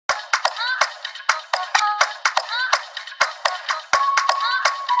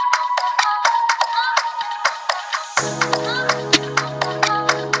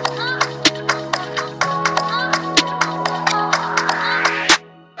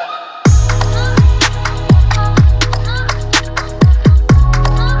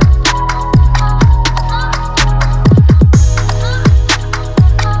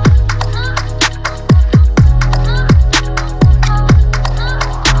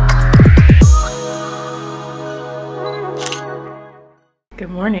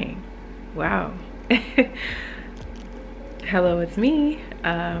morning. Wow. Hello, it's me.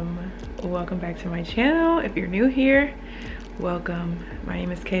 Welcome back to my channel. If you're new here, welcome. My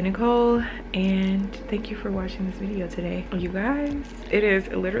name is Kori Nicole and thank you for watching this video today. You guys, it is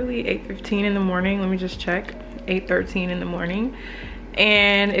literally 8:15 in the morning. Let me just check. 8:13 in the morning.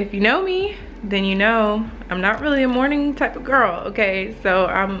 And if you know me, then you know I'm not really a morning type of girl, okay? So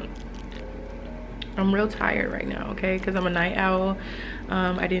I'm real tired right now, okay? Because I'm a night owl.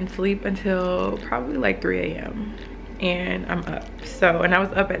 I didn't sleep until probably like 3 a.m. and I'm up. So, and I was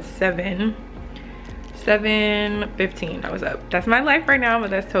up at 7:15 I was up. That's my life right now, but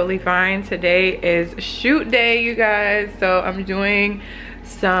that's totally fine. Today is shoot day, you guys. So I'm doing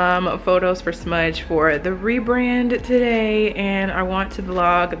some photos for Smudge for the rebrand today, and I want to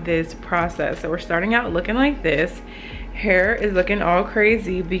vlog this process. So we're starting out looking like this. Hair is looking all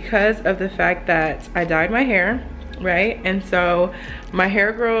crazy because of the fact that I dyed my hair, right? And so my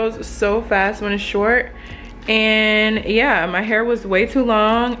hair grows so fast when it's short. And yeah, my hair was way too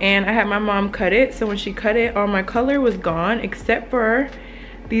long and I had my mom cut it. So when she cut it, all my color was gone except for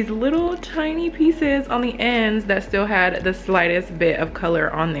these little tiny pieces on the ends that still had the slightest bit of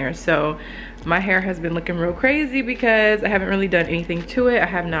color on there. So my hair has been looking real crazy because I haven't really done anything to it. I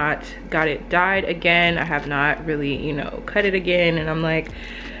have not got it dyed again. I have not really, you know, cut it again. And I'm like,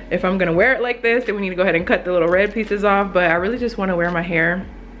 if I'm gonna wear it like this, then we need to go ahead and cut the little red pieces off. But I really just wanna wear my hair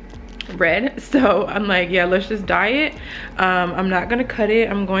red. So I'm like, yeah, let's just dye it. I'm not gonna cut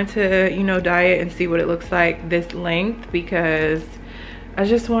it. I'm going to, you know, dye it and see what it looks like this length because I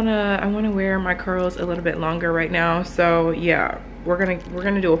just I wanna wear my curls a little bit longer right now. So yeah, we're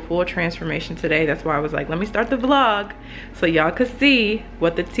gonna do a full transformation today. That's why I was like, let me start the vlog so y'all could see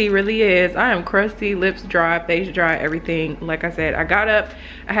what the tea really is. I am crusty, lips dry, face dry, everything. Like I said, I got up,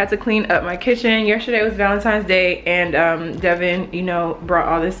 I had to clean up my kitchen. Yesterday was Valentine's Day and Devin, you know, brought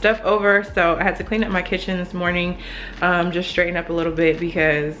all this stuff over. So I had to clean up my kitchen this morning, just straighten up a little bit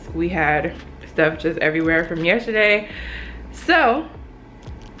because we had stuff just everywhere from yesterday. So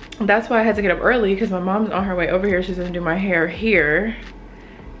that's why I had to get up early because my mom's on her way over here. She's gonna do my hair here.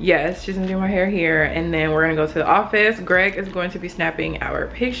 Yes, she's gonna do my hair here, and then we're gonna go to the office. Greg is going to be snapping our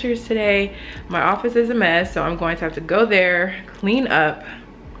pictures today. My office is a mess, so I'm going to have to go there, clean up,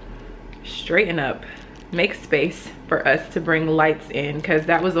 straighten up, make space for us to bring lights in because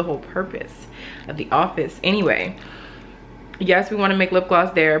that was the whole purpose of the office anyway. Yes, we want to make lip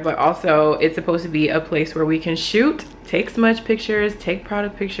gloss there, but also it's supposed to be a place where we can shoot, take smudge pictures, take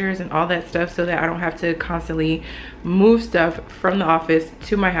product pictures and all that stuff so that I don't have to constantly move stuff from the office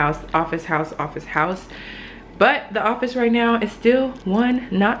to my house, office, house, office, house. But the office right now is still, 1,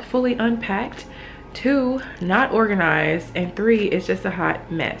 not fully unpacked, 2, not organized, and 3, it's just a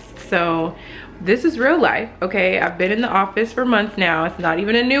hot mess. So this is real life, okay? I've been in the office for months now. It's not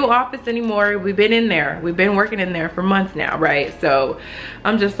even a new office anymore. We've been in there. We've been working in there for months now, right? So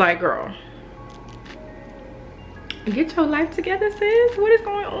I'm just like, girl, get your life together, sis. What is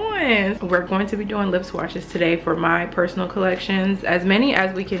going on? We're going to be doing lip swatches today for my personal collections, as many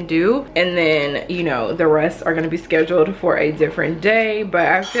as we can do, and then, you know, the rest are going to be scheduled for a different day. But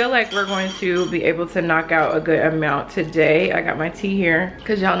I feel like we're going to be able to knock out a good amount today. I got my tea here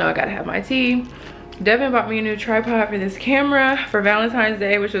because y'all know I gotta have my tea. Devin bought me a new tripod for this camera for Valentine's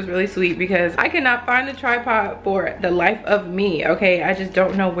Day, which was really sweet because I cannot find the tripod for the life of me, okay? I just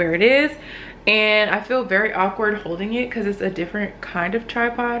don't know where it is. And I feel very awkward holding it because it's a different kind of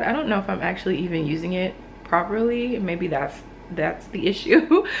tripod. I don't know if I'm actually even using it properly. Maybe that's the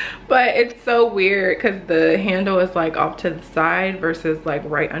issue. But it's so weird because the handle is like off to the side versus like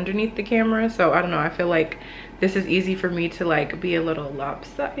right underneath the camera. So I don't know, I feel like this is easy for me to like be a little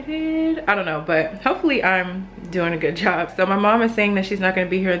lopsided. I don't know, but hopefully I'm doing a good job. So my mom is saying that she's not gonna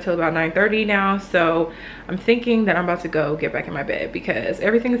be here until about 9:30 now. So I'm thinking that I'm about to go get back in my bed because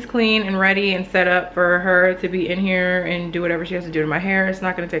everything is clean and ready and set up for her to be in here and do whatever she has to do to my hair. It's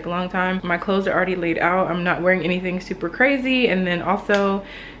not gonna take a long time. My clothes are already laid out. I'm not wearing anything super crazy. And then also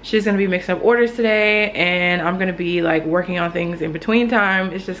she's gonna be mixing up orders today and I'm gonna be like working on things in between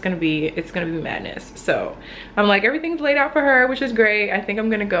time. It's gonna be madness. So I'm like, everything's laid out for her, which is great. I think I'm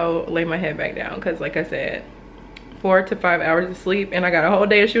gonna go lay my head back down because like I said, 4 to 5 hours of sleep and I got a whole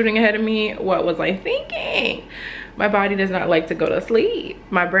day of shooting ahead of me. What was I thinking? My body does not like to go to sleep.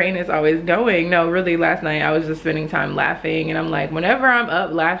 My brain is always going. No, really, last night I was just spending time laughing, and I'm like, whenever I'm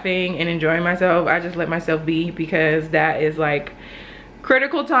up laughing and enjoying myself, I just let myself be because that is like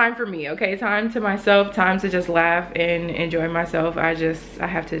critical time for me, okay? Time to myself, time to just laugh and enjoy myself. I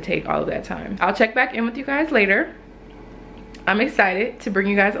have to take all of that time. I'll check back in with you guys later. I'm excited to bring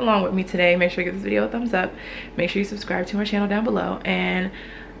you guys along with me today. Make sure you give this video a thumbs up. Make sure you subscribe to my channel down below. And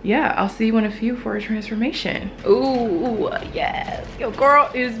yeah, I'll see you in a few for a transformation. Ooh, yes. Your girl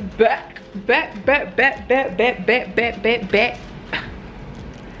is back. Back.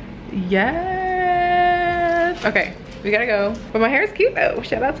 Yes. Okay, we gotta go. But my hair is cute though.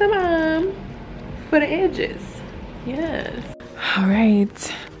 Shout out to mom for the edges. Yes. All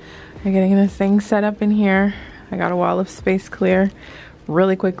right, we're getting this thing set up in here. I got a wall of space clear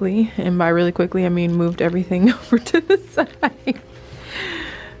really quickly. And by really quickly, I mean moved everything over to the side.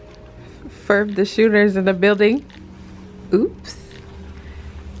 Ferb the shooter's in the building. Oops.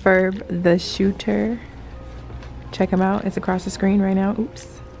 Ferb the shooter. Check him out. It's across the screen right now.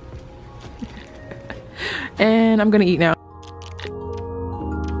 Oops. And I'm gonna eat now.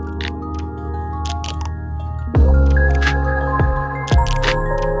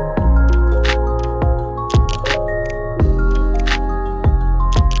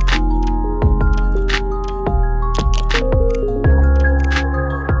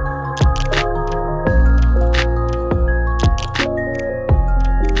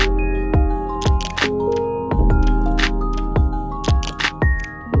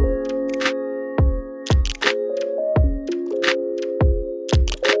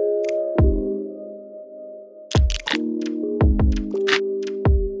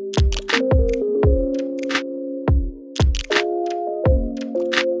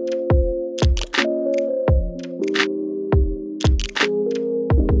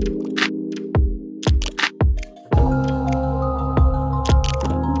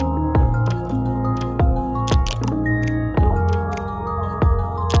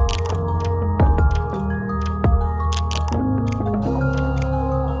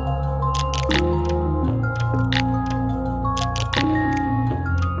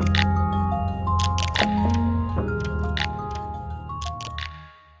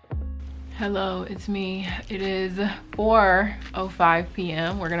 Hello, it's me. It is 4:05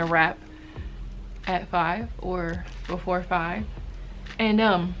 p.m. We're gonna wrap at 5 or before 5.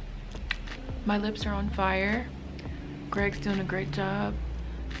 And my lips are on fire. Greg's doing a great job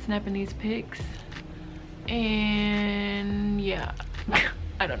snapping these pics. And yeah,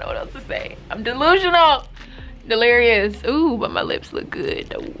 I don't know what else to say. I'm delusional, delirious. Ooh, but my lips look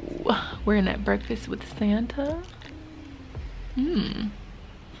good. Ooh. Wearing that breakfast with Santa.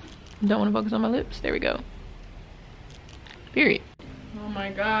 Don't want to focus on my lips. There we go. Period. Oh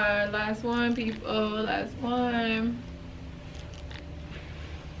my god, last one, people. Last one.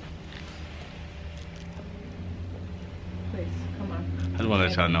 Please, come on. I just want to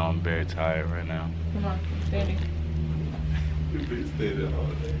let y'all know I'm very tired right now. Come on, I'm standing. You've been standing all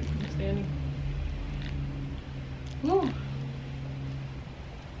day. I'm standing. Woo.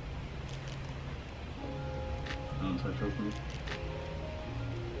 Don't touch your food.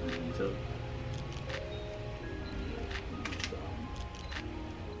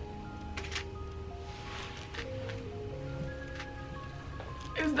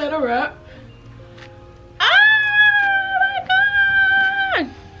 Is that a wrap? Oh my god!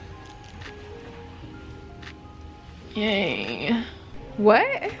 Yay. What?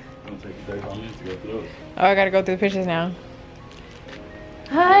 It's gonna take you 35 minutes to go through those. Oh, I gotta go through the pictures now.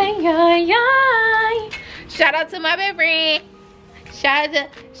 Hi, hi, hi. Shout out to my best friend. Shout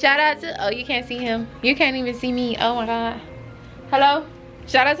out to, oh, you can't see him. You can't even see me. Oh my god. Hello?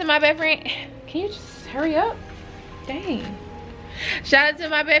 Shout out to my best friend. Can you just hurry up? Dang. Shout out to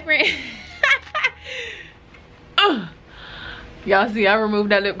my best friend. Y'all see, I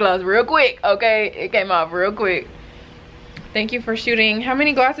removed that lip gloss real quick, okay? It came off real quick. Thank you for shooting. How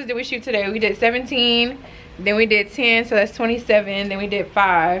many glosses did we shoot today? We did 17, then we did 10, so that's 27, then we did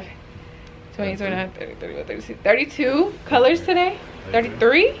 5. 20, 29, 30, 31, 36, 32 colors today?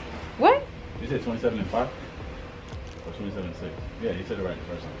 33? What? You said 27 and 5? Or 27 and 6? Yeah, you said it right the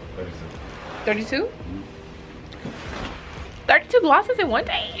first time. 36. 32? 32 glosses in one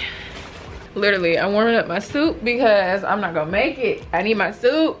day? Literally, I'm warming up my soup because I'm not gonna make it. I need my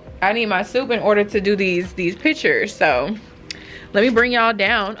soup. I need my soup in order to do these pictures. So let me bring y'all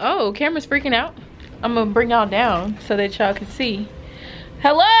down. Oh, camera's freaking out. I'm gonna bring y'all down so that y'all can see.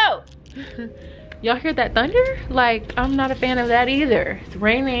 Hello! Y'all hear that thunder? Like, I'm not a fan of that either. It's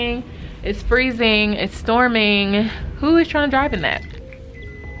raining, it's freezing, it's storming. Who is trying to drive in that?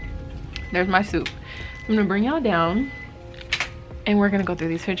 There's my soup. I'm gonna bring y'all down and we're gonna go through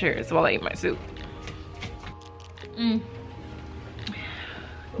these pictures while I eat my soup.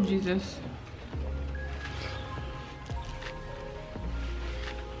 Jesus.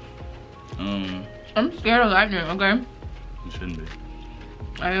 I'm scared of lightning, okay? You shouldn't be.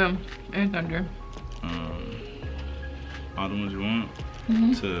 I am. And thunder. I all the ones you want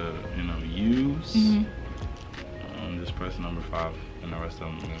to, you know, use. Just press number 5, and the rest of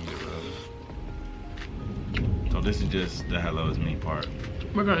them I'm gonna get rid of. So this is just the hello is me part.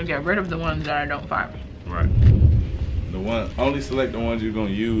 We're gonna get rid of the ones that I don't find. Right. The one, only select the ones you're gonna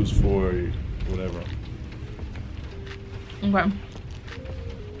use for whatever. Okay.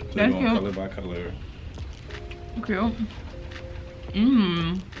 So you're going color by color. Cute.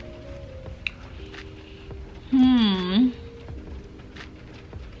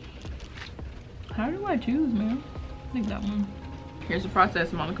 How do I choose, man? I think that one. Here's the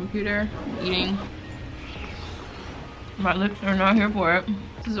process. I'm on the computer eating. My lips are not here for it.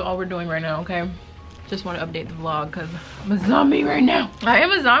 This is all we're doing right now, okay? Just want to update the vlog because I'm a zombie right now. I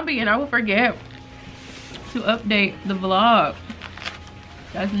am a zombie and I will forget to update the vlog.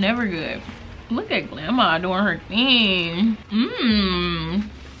 That's never good. Look at Grandma doing her thing.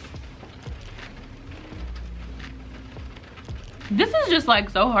 This is just like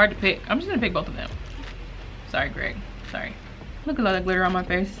so hard to pick. I'm just gonna pick both of them. Sorry, Greg. Sorry. Look at all that glitter on my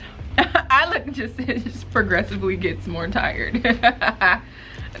face. I look just progressively gets more tired.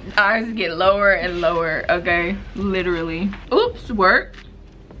 Eyes get lower and lower, okay? Literally. Oops, work.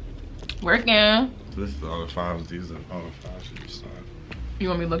 Working. This is all the 5s. These are all the 5s you just signed. You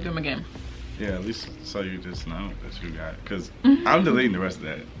want me to look through them again? Yeah, at least so you just know that you got. Because I'm deleting the rest of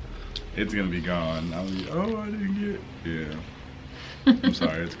that. It's gonna be gone. I'll be, oh, I didn't get. Yeah. I'm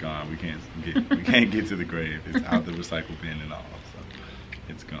sorry, it's gone. We can't get to the grave. It's out the recycle bin and all, so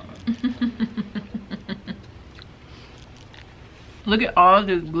it's gone. Look at all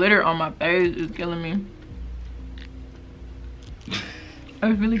this glitter on my face. It's killing me.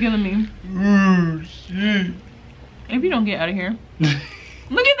 It's really killing me. Oh shit! If you don't get out of here.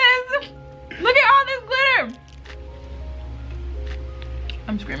 Look at this! Look at all this glitter!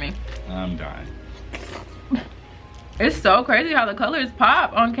 I'm screaming. I'm dying. It's so crazy how the colors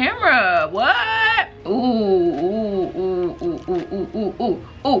pop on camera. What? Ooh, ooh, ooh, ooh, ooh, ooh, ooh,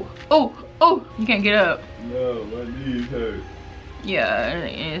 ooh, ooh, ooh. You can't get up. No, my knees hurt. Yeah,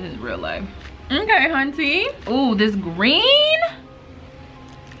 this is real life. Okay, hunty. Ooh, this green?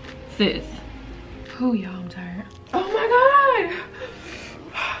 Sis. Oh, y'all, I'm tired. Oh my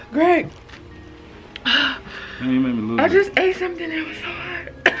God. Greg. You made me lose I just ate something that was so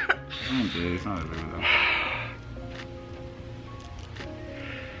hard. It's not a baby though.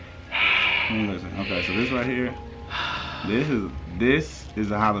 Listen, okay, so this right here, this is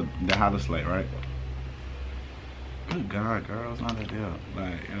the hollow slate, right? Good God, girl, it's not that deal.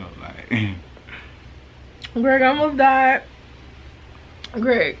 Like, you know, like. Greg, I almost died.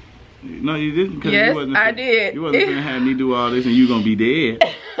 Greg. No, you didn't. Yes, you wasn't I did. You wasn't gonna have me do all this and you gonna be dead.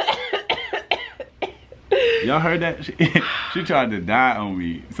 Y'all heard that? She tried to die on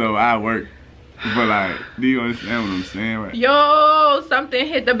me, so I worked. But like, do you understand what I'm saying, right? Yo, something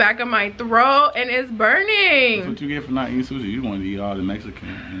hit the back of my throat and it's burning. That's what you get for not eating sushi. You want to eat all the Mexican,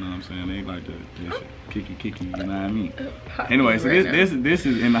 you know what I'm saying? They like to kicky, you know what I mean? Anyway, so this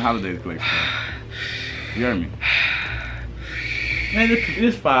is in the holiday collection. You heard me? Man,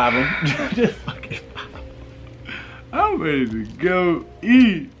 just 5 of them. Just fucking 5 of them. I'm ready to go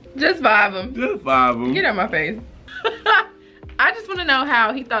eat. Just 5 of them. Just 5 of them. Get out my face. I just want to know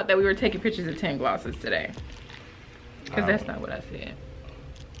how he thought that we were taking pictures of 10 glosses today. Because that's not what I said.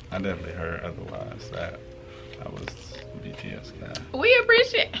 I definitely heard otherwise. That I was BTS guy. We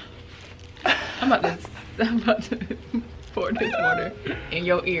appreciate. I'm about to pour this water in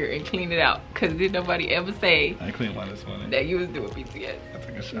your ear and clean it out. Because did nobody ever say I cleaned one this morning. that you was doing BTS. I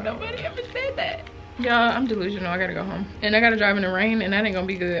took a shower. Nobody ever said that. Y'all, I'm delusional. I gotta go home. And I gotta drive in the rain, and that ain't gonna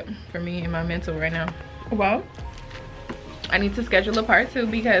be good for me and my mental right now. Well, I need to schedule a part 2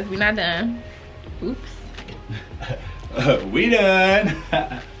 because we're not done. Oops. We done.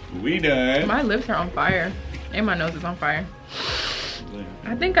 We done. My lips are on fire. And my nose is on fire.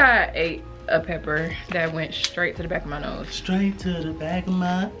 I think I ate a pepper that went straight to the back of my nose. Straight to the back of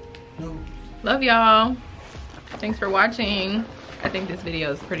my nose. Love y'all. Thanks for watching. I think this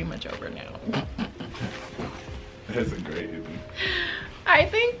video is pretty much over now. That's a great ending. I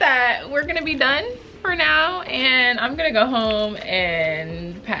think that we're gonna be done for now, and I'm gonna go home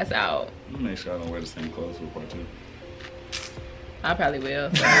and pass out. Make sure I don't wear the same clothes for part 2. I probably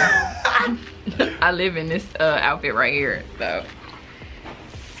will. So. I live in this outfit right here, so.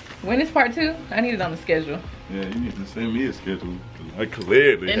 When is part 2? I need it on the schedule. Yeah, you need to send me a schedule. I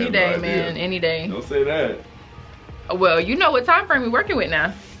clearly any have day, no idea. man, any day. Don't say that. Well, you know what time frame we're working with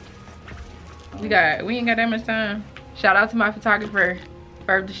now. We ain't got that much time. Shout out to my photographer,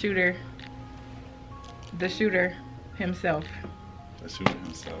 Ferb the shooter. The shooter himself. The shooter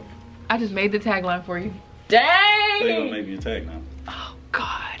himself. I just made the tagline for you. Dang! So you're gonna make me attack now. Oh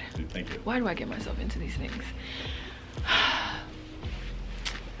God. Thank you. Why do I get myself into these things?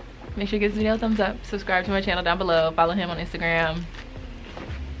 Make sure you give this video a thumbs up. Subscribe to my channel down below. Follow him on Instagram.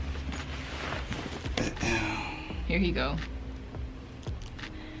 Here he go.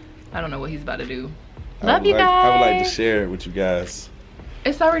 I don't know what he's about to do. Love you guys. I would like to share it with you guys.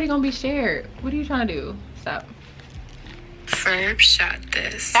 It's already gonna be shared. What are you trying to do? Stop. Ferb shot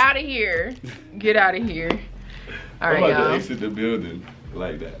this. Out of here. Get out of here. All right, I'm about y'all. to exit the building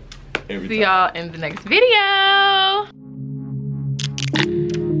like that. Every See time. y'all in the next video.